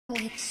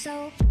It's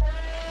so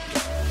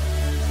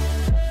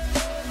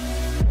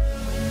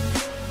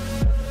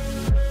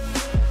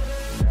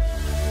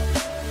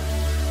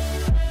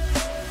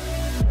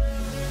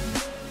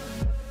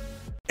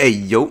Hey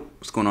yo,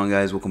 what's going on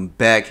guys? Welcome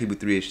back. Hibou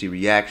 3 HD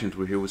Reactions.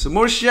 We're here with some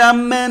more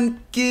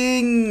Shaman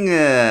King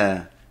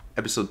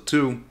episode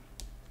 2.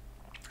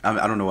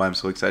 I don't know why I'm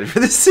so excited for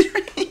this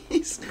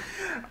series.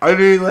 I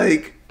mean,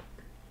 like,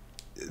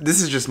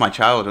 this is just my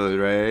childhood,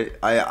 right?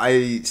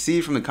 I see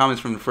from the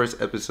comments from the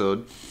first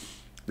episode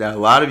that a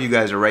lot of you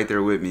guys are right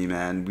there with me,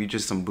 man. We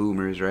just some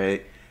boomers,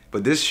 right?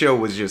 But this show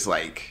was just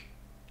like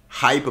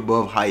hype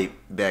above hype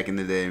back in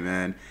the day,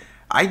 man.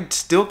 I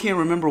still can't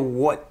remember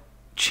what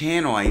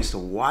channel I used to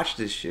watch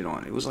this shit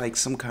on. It was like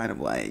some kind of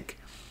like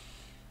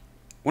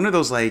one of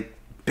those like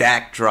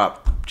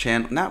backdrop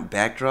channel, not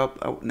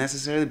backdrop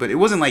necessarily, but it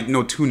wasn't like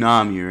no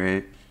Toonami,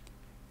 right?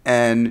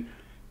 And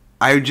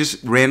I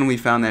just randomly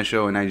found that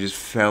show and I just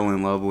fell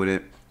in love with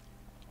it.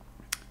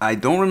 I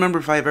don't remember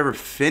if I've ever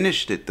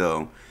finished it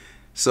though.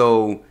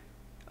 So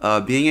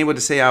being able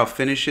to say I'll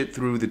finish it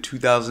through the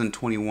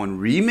 2021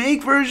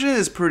 remake version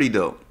is pretty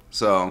dope.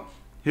 So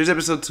here's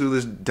episode 2.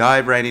 Let's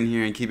dive right in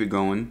here and keep it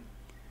going.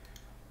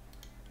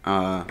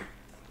 My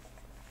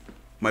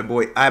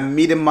boy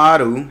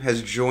Amidamaru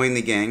has joined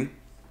the gang.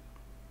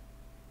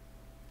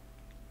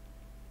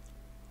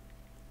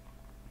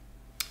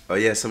 Oh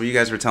yeah, some of you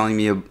guys were telling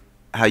me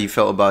how you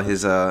felt about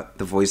his the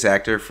voice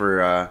actor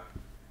for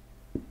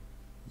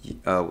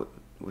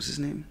what's his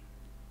name?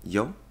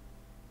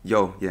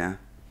 Yo, yeah.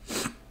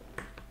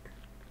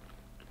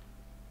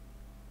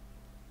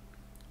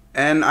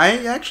 And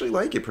I actually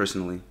like it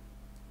personally.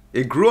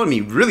 It grew on me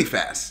really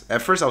fast.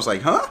 At first I was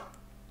like, huh?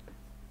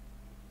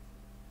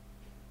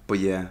 But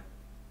yeah,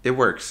 it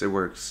works. It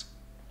works.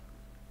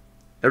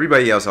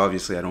 Everybody else,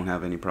 obviously, I don't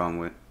have any problem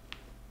with.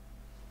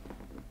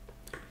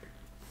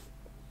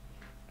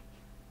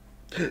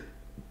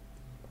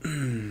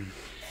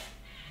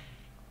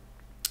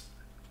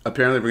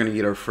 Apparently, we're going to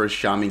get our first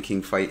Shaman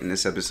King fight in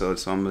this episode,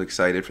 so I'm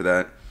excited for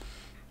that.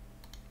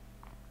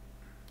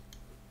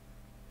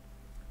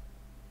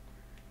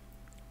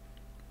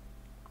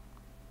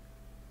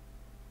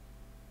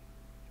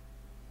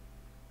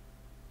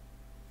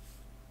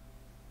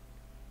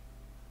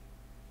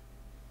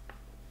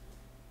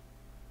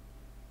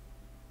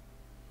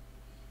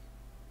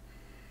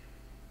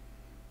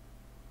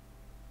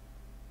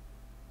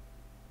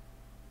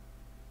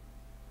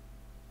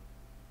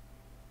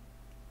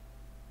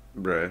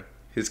 Bruh,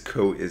 his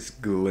coat is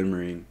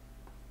glimmering.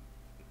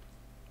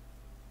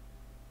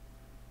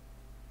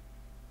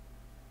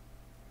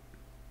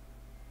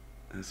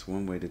 That's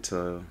one way to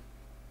tell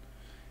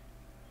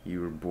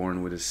you were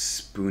born with a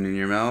spoon in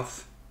your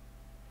mouth.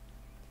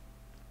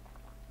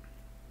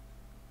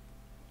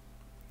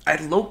 I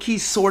low-key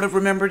sort of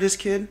remember this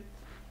kid,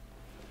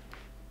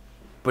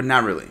 but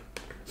not really.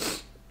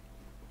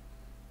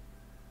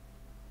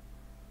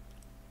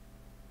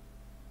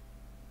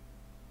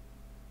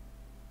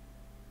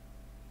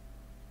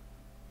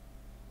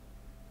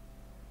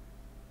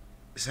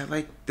 Is that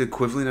like the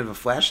equivalent of a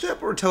flash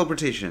step or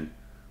teleportation?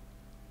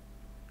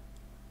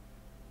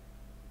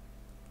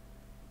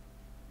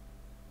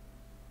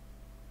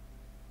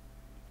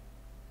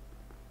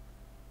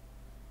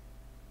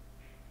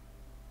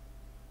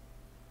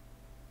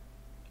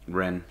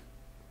 Ren.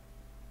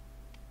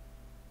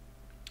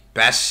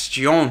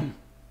 Bastion.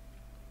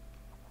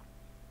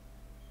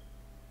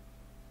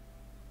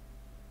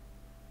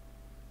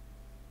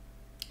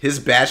 His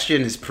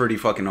Bastion is pretty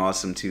fucking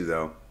awesome too,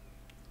 though.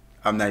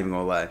 I'm not even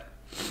gonna lie.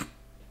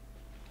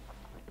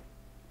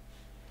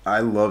 I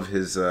love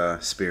his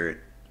spirit.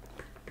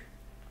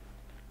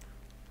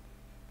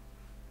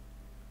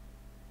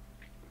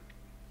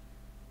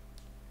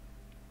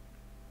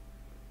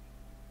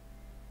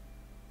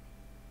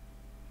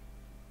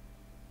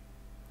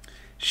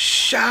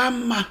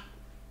 Shaman.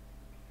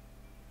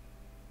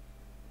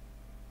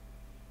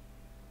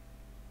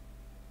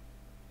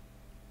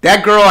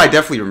 That girl I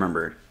definitely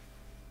remember.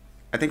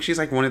 I think she's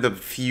like one of the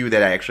few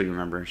that I actually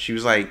remember. She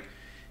was like,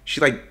 she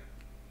like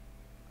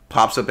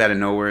pops up out of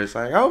nowhere. It's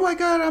like, oh my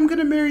god, I'm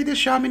gonna marry this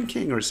Shaman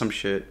King or some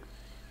shit.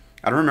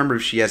 I don't remember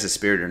if she has a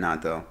spirit or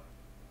not though.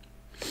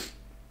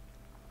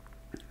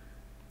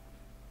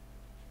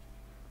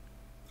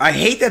 I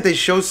hate that they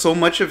show so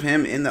much of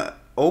him in the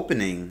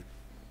opening.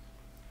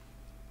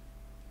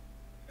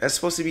 That's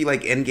supposed to be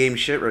like endgame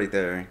shit right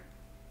there.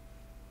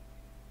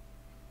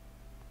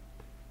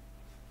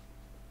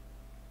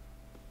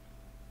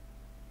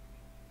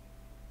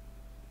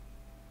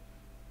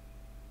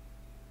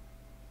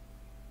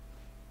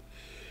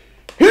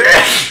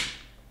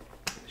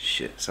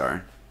 Shit,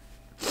 sorry.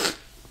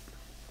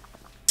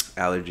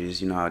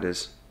 Allergies, you know how it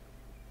is.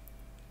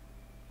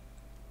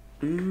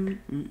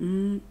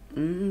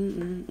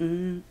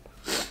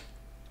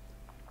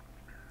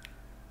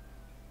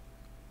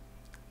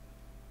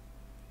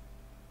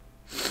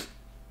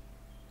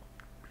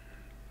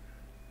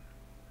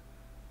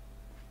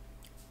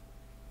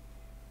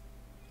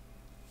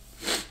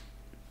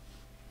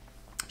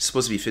 It's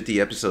supposed to be 50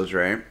 episodes,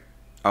 right?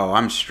 Oh,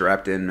 I'm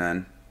strapped in,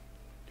 man.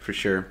 For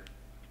sure.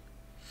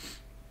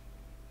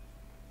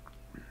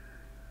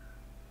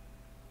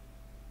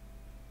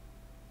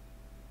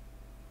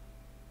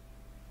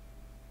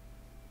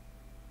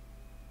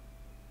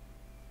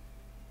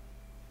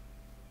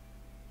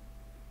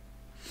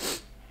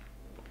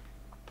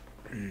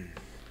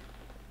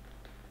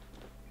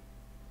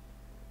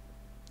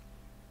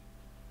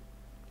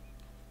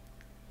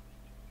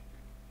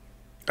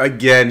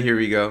 Again, here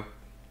we go.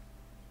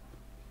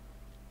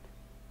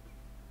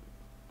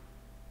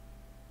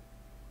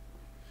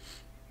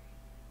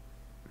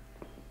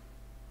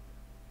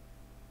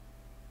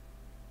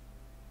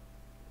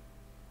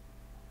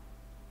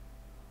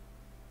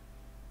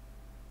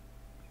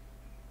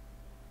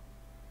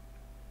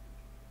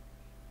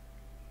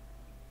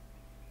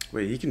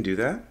 Wait, he can do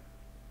that?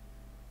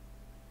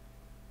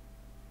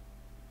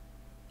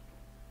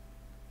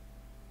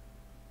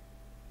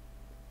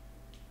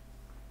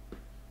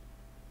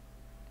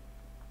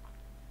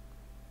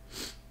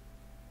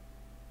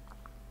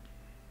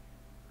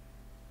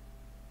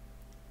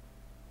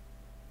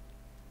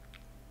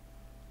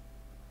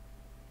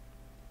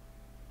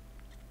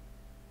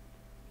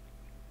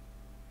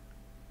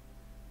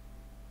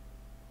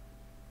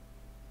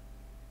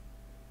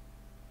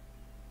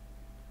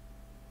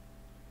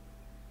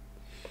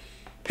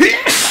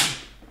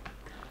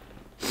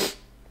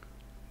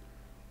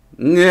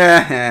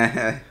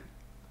 Yeah.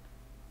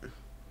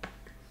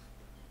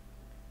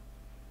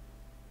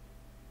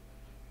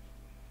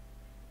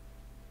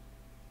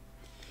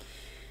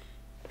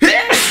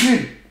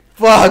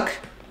 Fuck.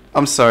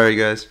 I'm sorry,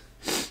 guys.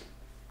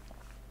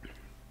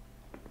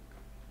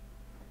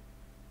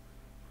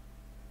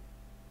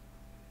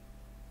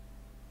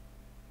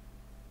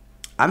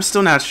 I'm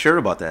still not sure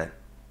about that.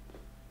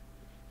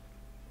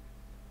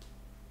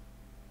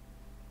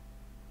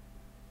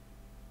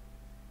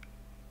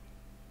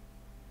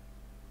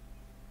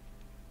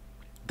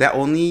 That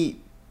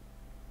only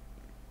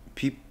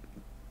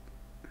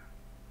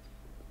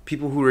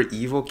people who are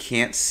evil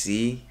can't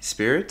see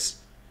spirits?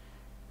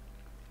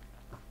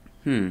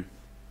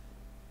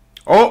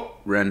 Oh,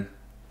 Ren.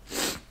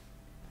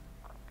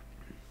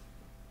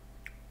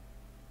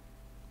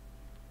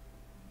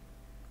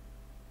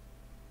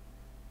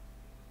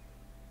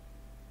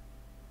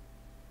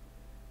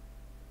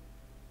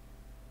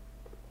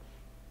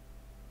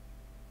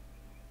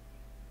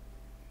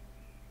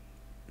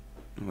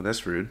 Oh,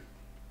 that's rude.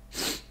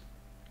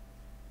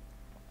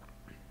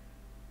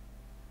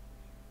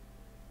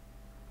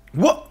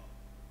 What?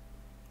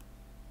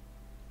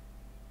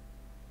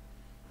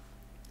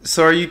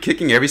 So are you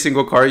kicking every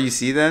single car you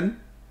see then?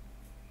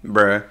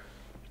 Bruh.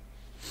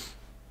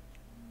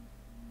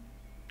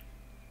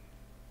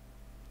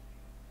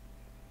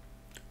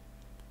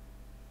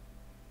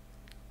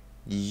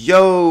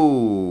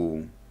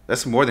 Yo!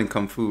 That's more than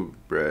Kung Fu,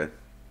 bruh.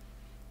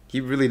 He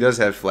really does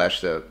have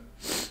flashed up.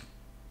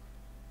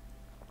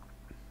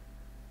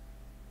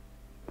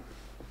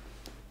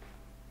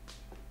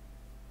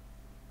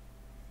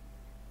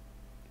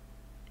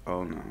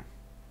 Oh no.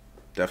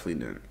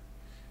 Definitely didn't.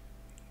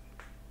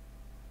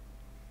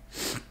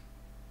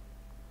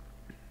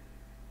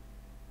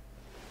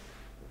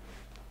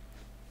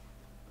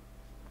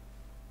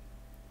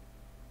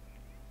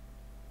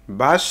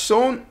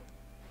 Bashon.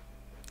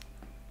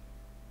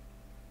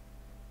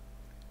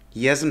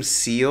 He has him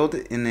sealed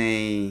in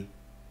a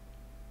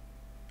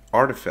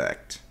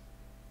artifact.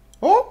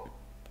 Oh!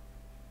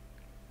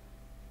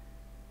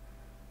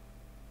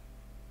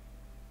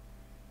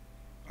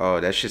 Oh,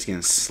 that shit's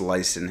getting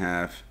sliced in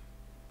half.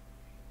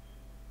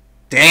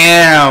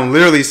 Damn!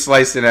 Literally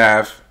sliced in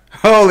half.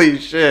 Holy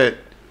shit.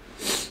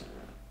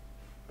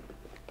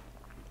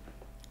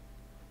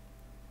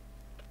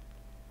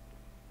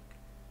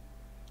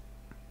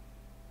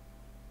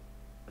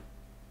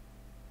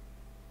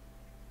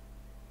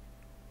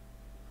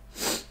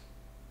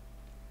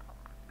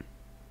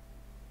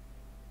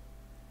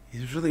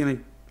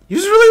 He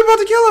was really about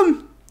to kill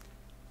him!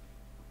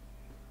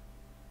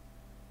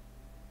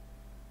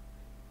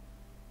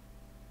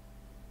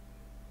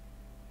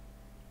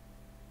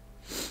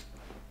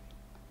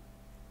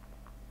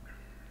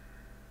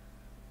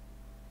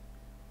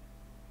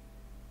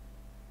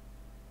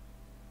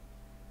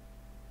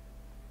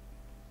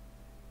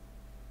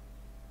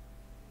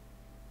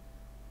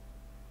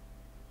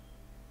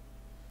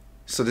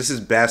 So this is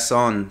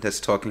Basson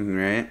that's talking,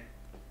 right?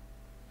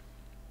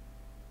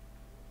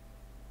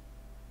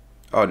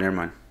 Oh, never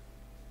mind.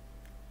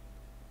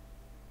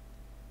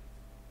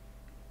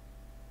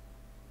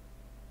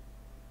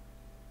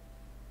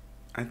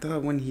 I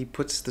thought when he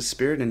puts the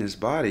spirit in his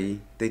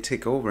body, they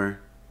take over.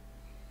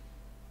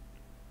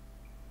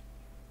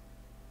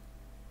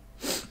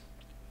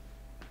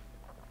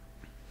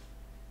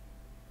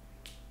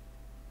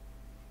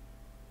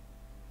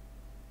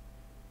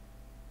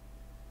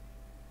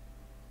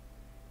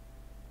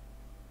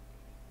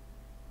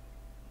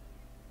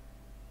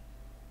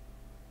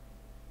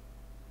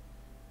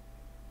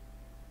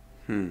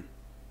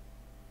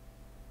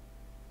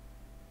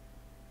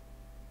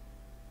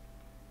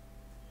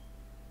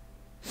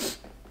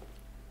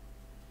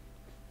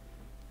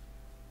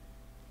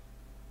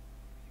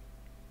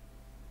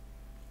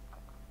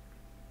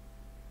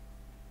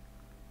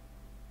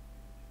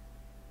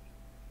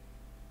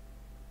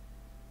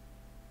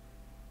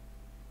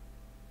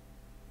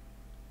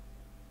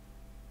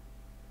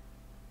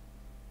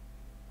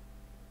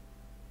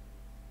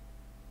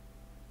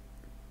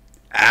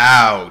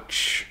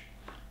 Ouch.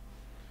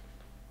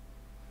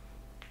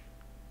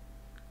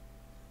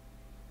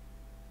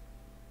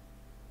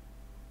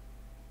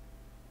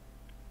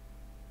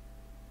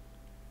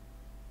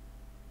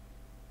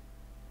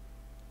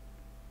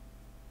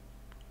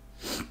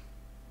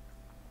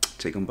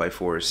 Take him by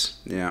force.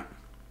 Yeah.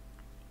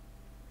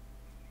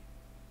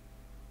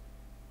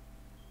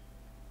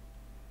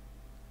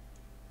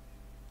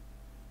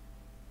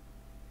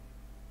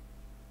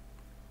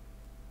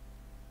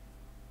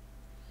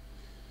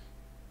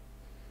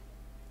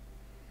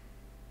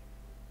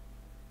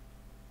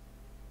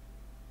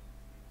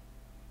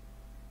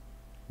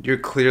 You're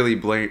clearly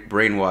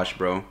brainwashed,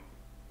 bro.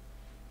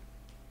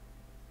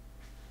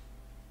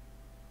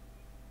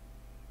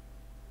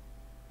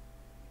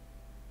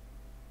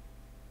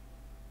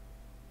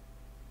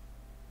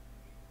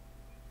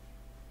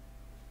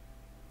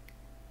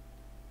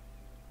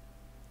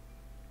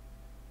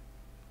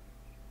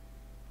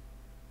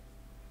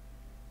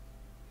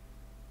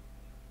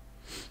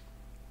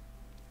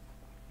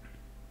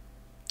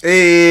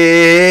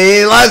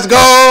 Hey, let's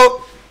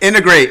go!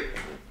 Integrate.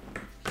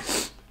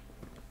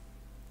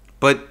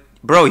 But,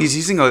 bro, he's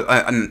using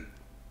a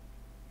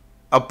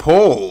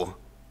pole.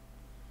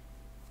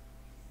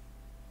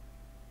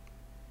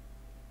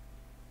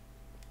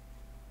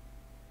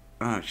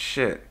 Oh,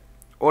 shit.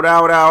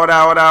 Ora, ora,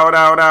 ora, ora,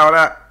 ora, ora,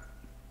 ora.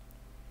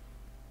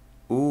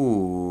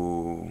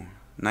 Ooh.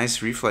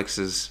 Nice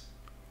reflexes.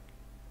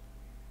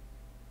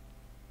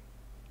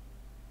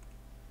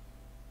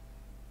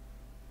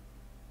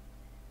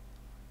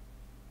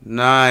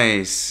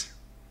 Nice.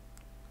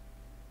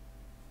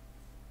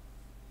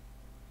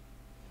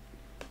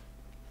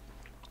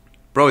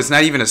 Bro, it's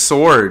not even a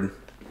sword.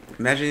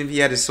 Imagine if he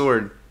had a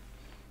sword.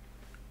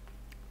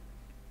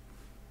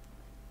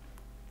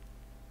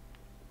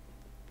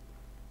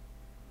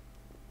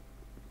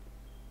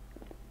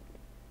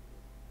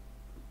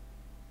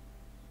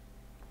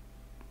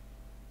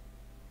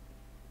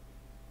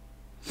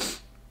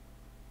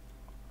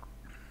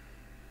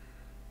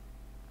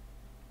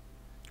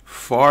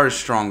 Far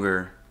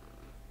stronger.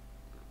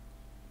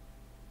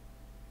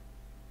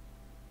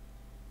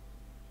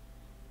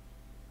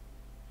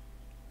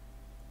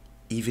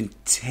 Even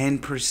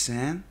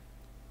 10%?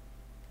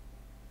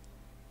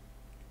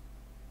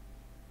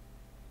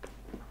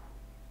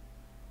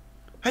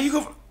 How you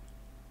go?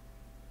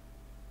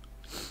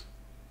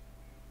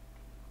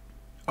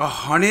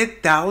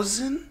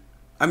 100,000?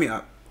 I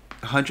mean,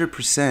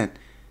 100%.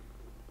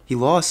 He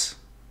lost.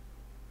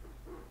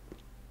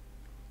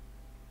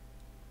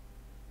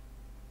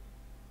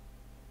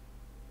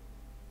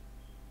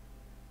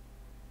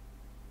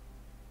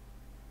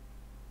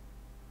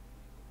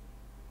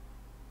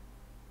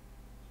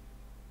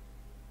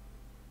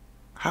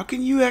 How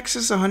can you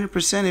access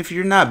 100% if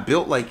you're not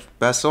built like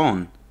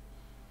Basson?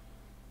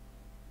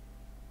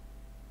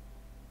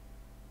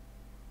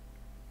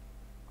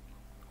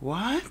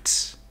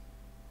 What?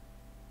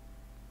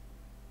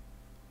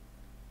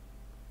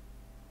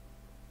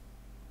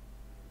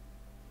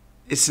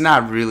 It's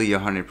not really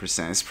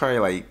 100%. It's probably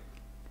like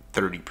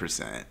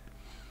 30%.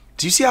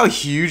 Do you see how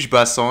huge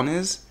Basson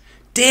is?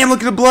 Damn, look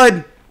at the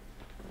blood.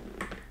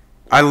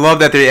 I love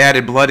that they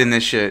added blood in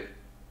this shit.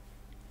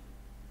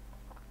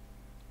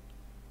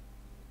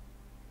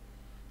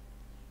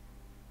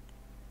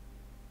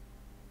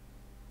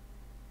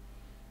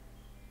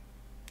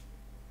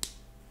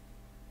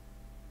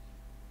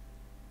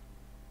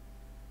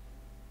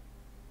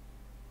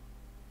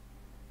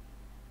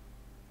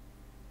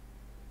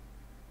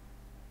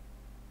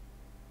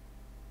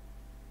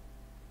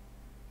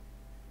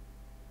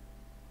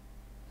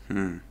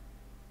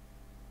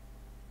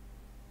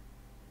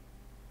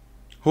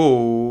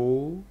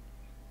 Oh.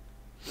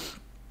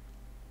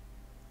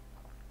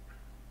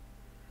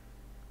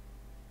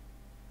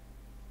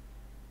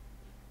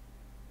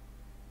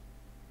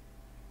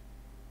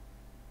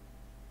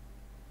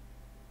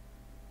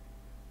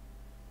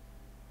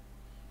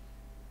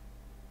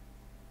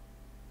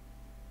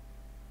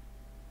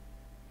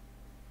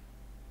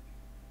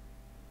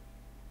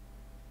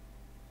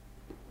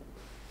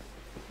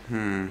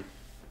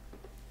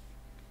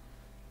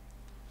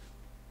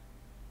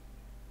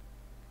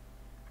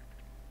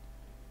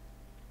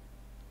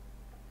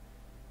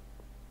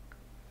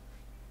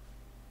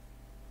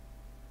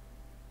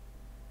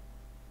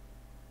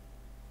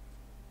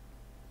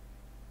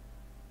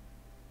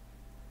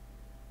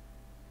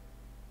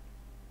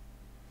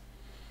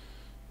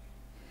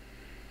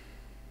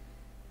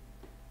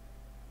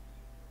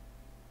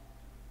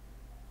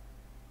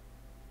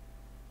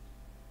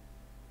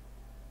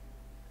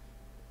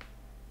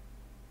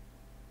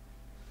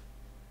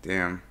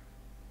 Damn.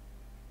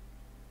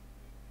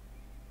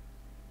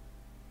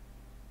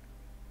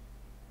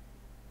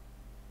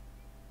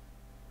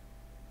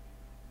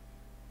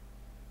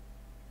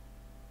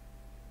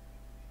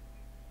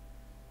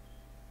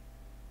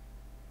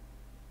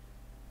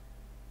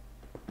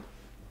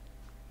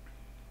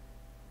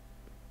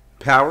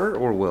 Power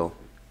or will?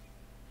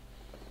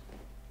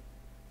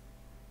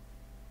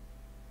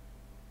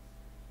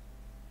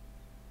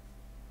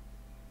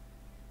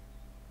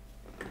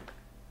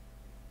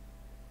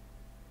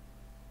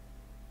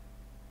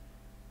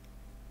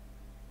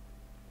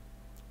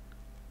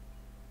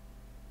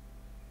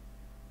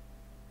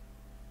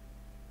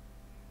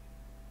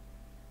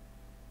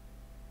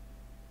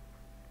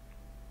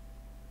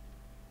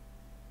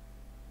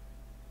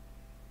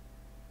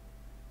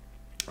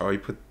 Oh, you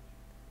put...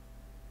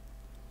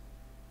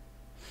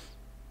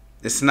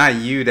 It's not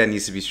you that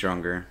needs to be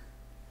stronger.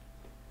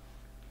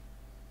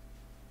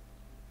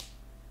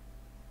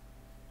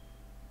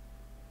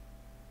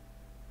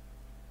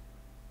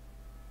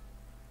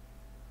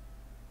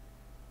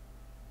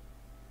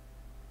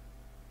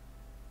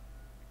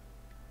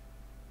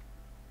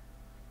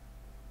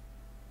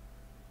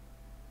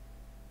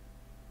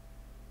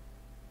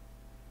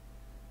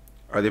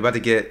 Are they about to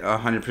get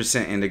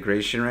 100%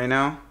 integration right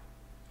now?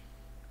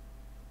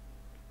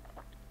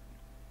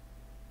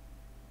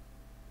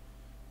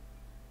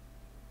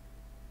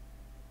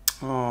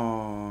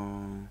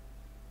 Oh.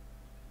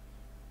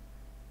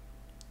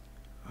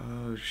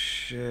 Oh,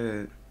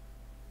 shit.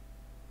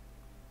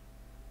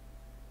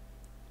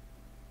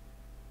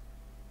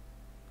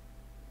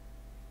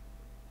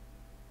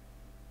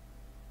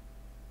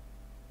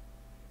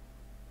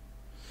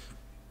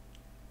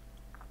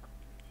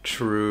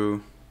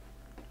 True.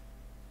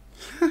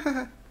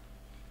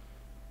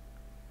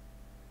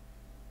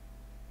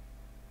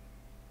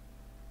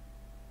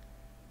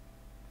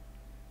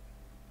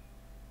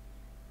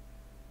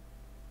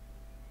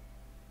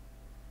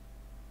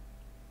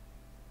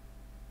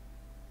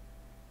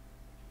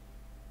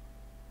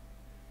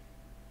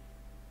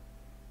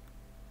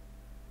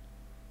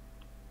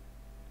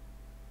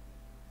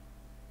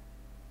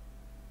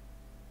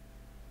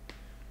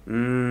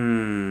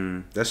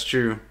 That's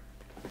true.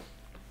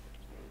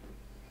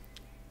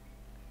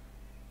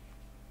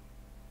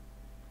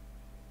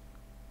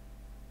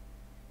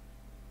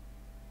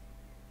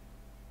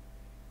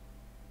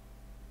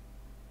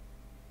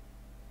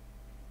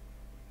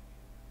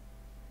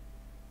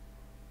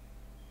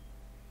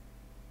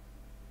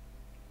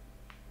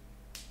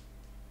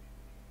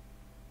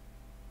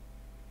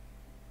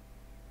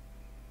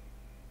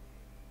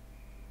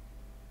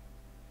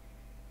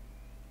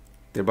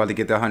 They're about to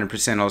get the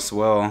 100% as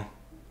well.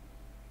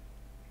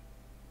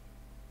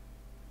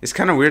 It's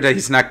kind of weird that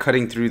he's not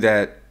cutting through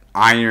that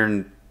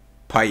iron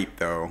pipe,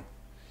 though.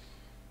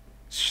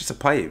 It's just a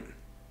pipe.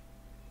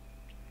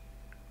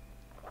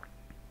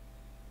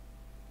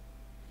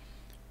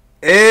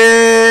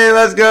 Hey,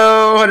 let's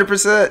go,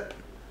 100%.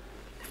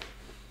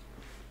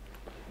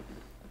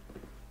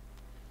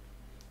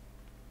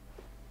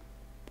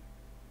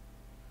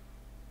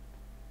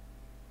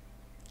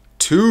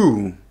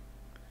 Two.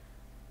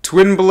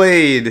 Twin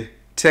blade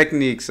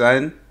technique,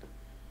 son.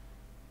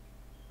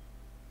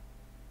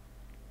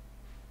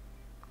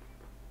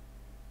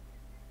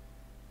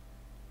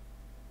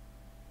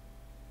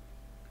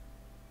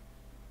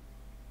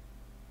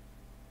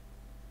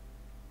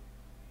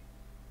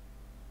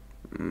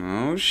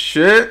 Oh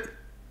shit.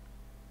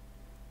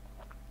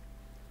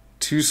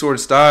 Two sword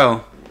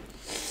style.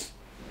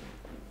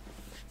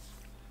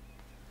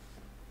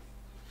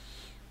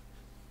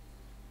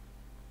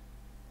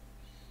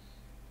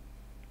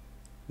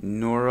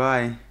 Nor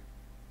I.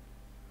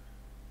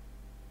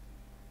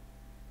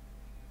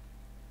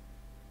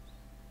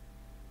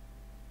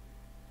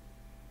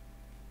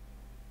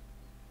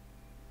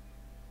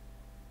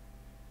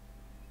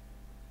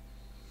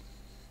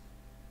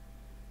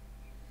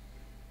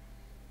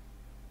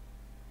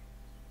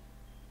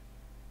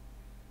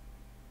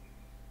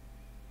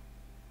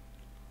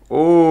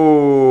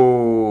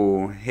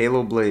 Oh,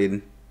 Halo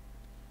Blade.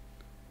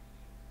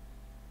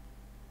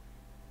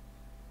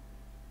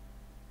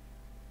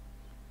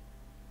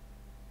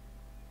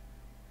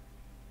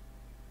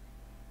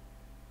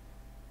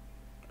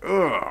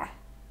 Ugh.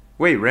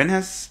 Wait, Ren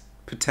has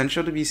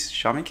potential to be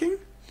Shaman King?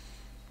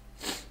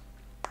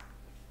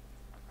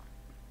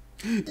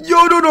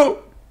 Yo,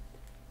 no.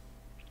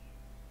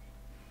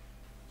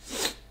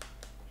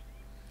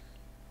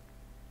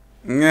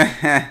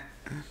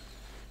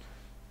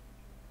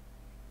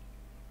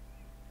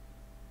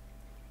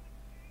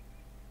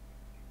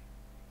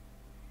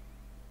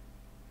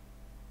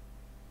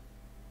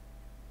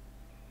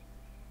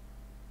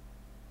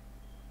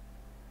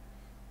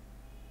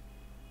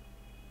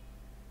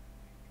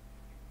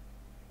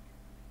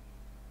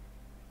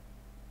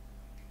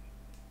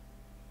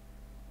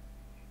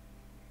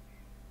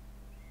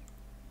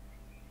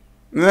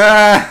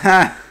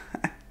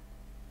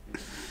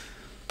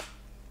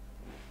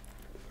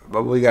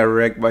 But we got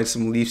wrecked by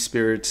some leaf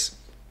spirits.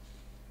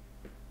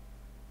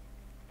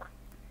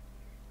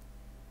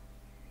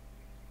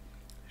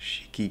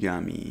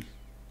 Shikigami.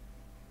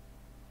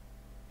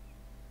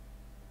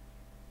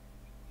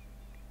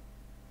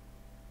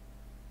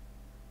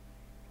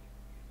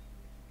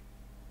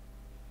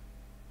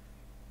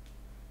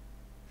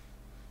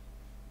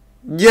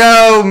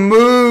 Yo,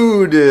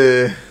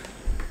 mood.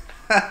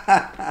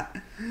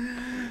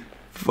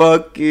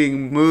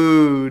 Fucking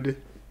mood.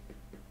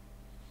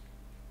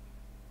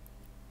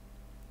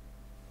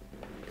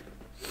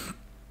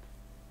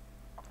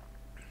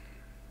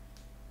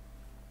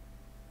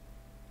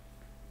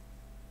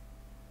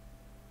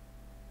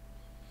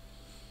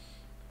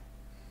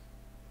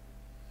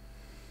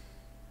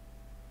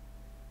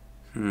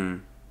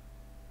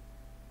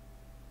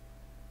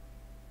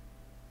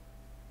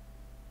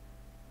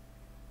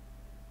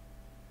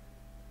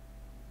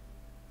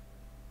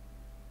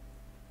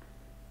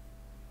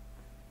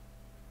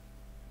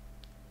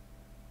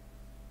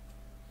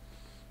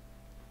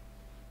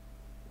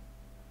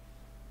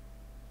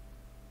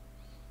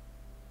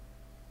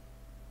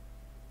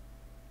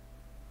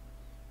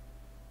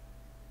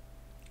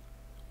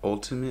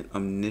 Ultimate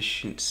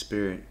omniscient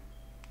spirit.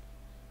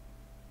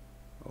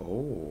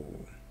 Oh.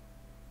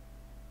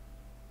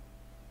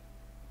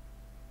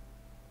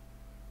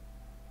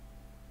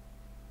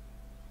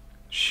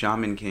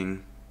 Shaman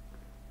King.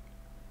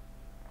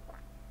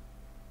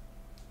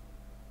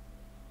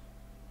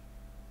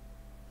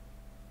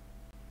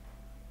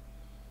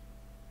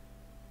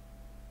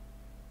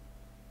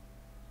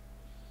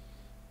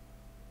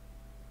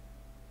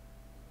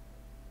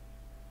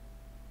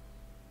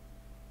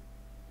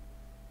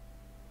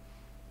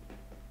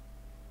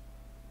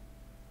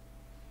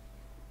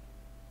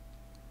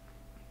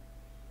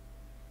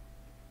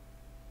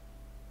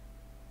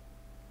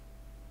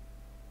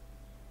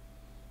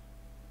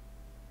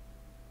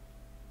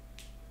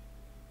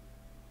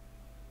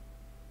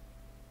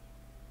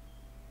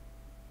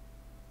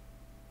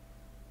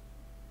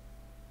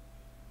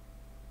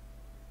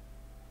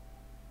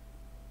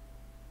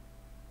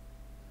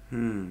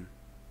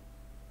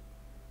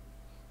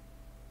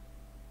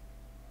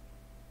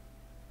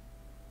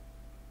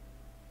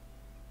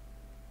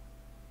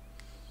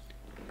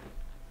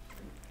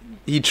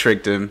 He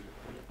tricked him.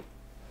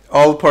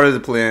 All part of the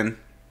plan.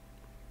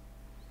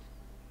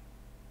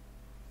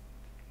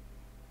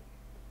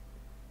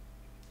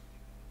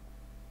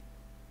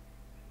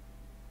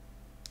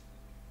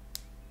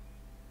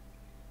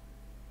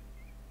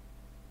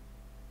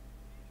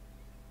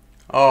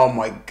 Oh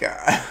my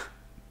god.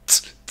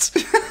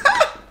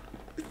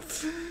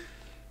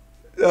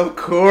 Of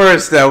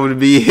course that would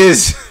be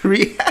his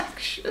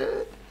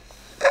reaction.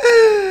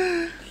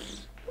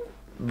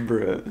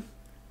 Bruh.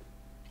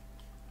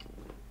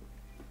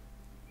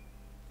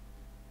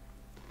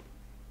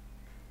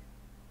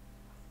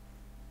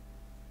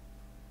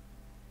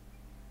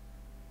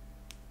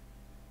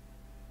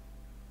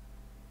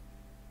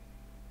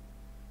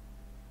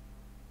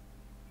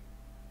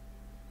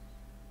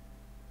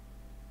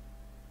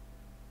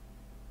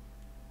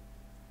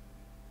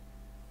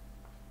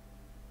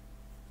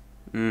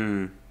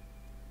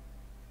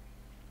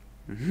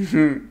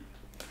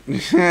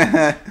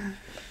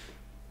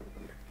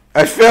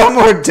 I felt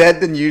more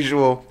dead than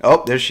usual.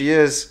 Oh, there she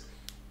is.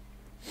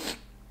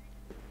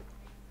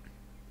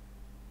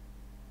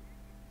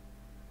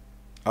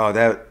 Oh,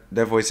 that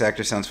voice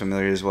actor sounds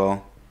familiar as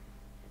well.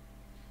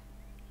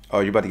 Oh,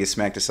 you're about to get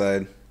smacked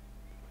aside.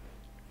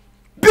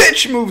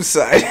 Bitch, move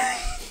aside.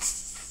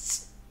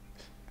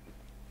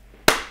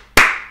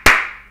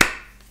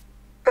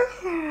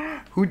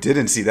 Who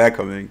didn't see that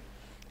coming?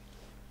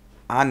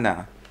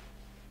 Anna.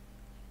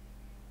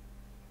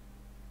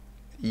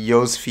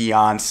 Yo's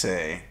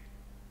fiance.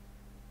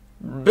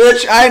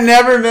 Bitch, I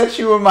never met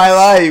you in my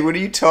life. What are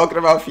you talking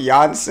about,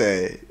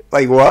 fiance?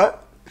 Like,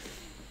 what?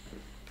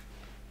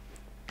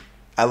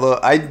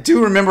 I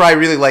do remember I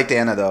really liked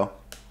Anna, though.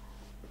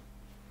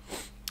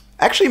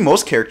 Actually,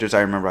 most characters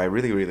I remember I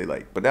really, really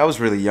liked. But I was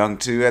really young,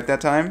 too, at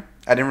that time.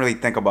 I didn't really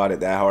think about it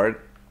that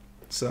hard.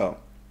 So,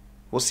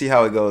 we'll see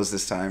how it goes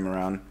this time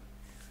around.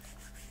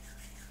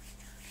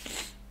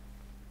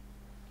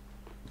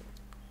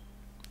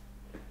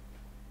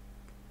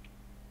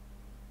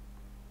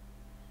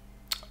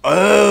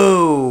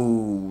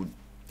 Oh,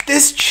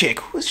 this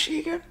chick, who was she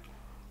again?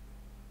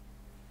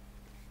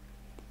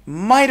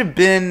 Might have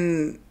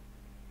been,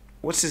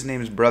 what's his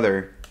name's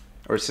brother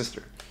or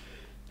sister?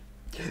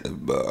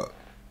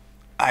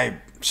 I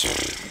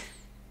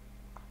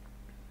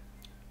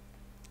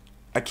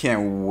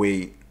can't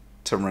wait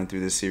to run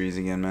through this series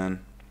again, man.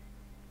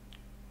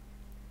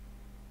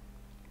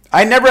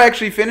 I never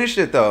actually finished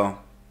it though,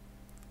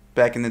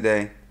 back in the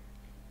day.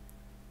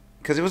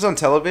 Because it was on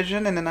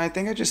television, and then I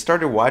think I just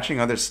started watching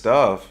other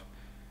stuff.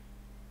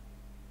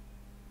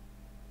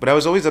 But I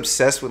was always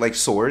obsessed with, like,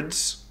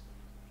 swords.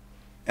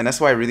 And that's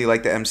why I really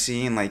like the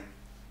MC and, like,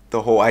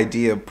 the whole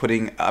idea of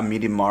putting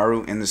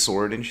Amidimaru in the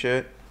sword and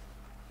shit.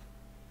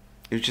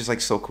 It was just,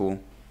 like, so cool.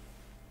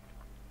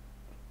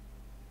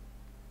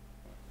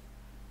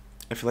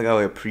 I feel like I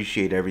would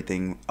appreciate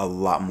everything a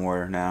lot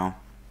more now.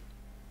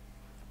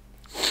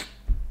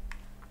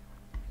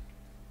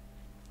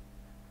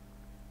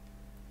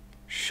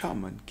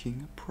 Shaman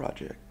King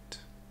Project.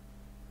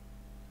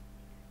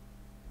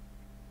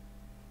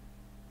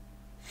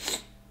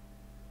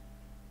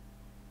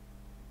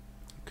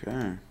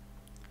 Okay.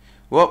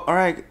 Well,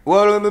 alright.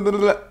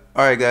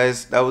 Alright,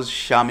 guys. That was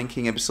Shaman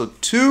King episode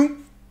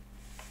 2.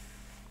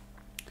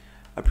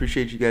 I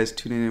appreciate you guys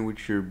tuning in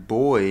with your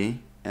boy.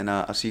 And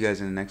I'll see you guys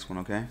in the next one,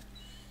 okay?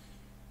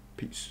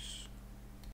 Peace.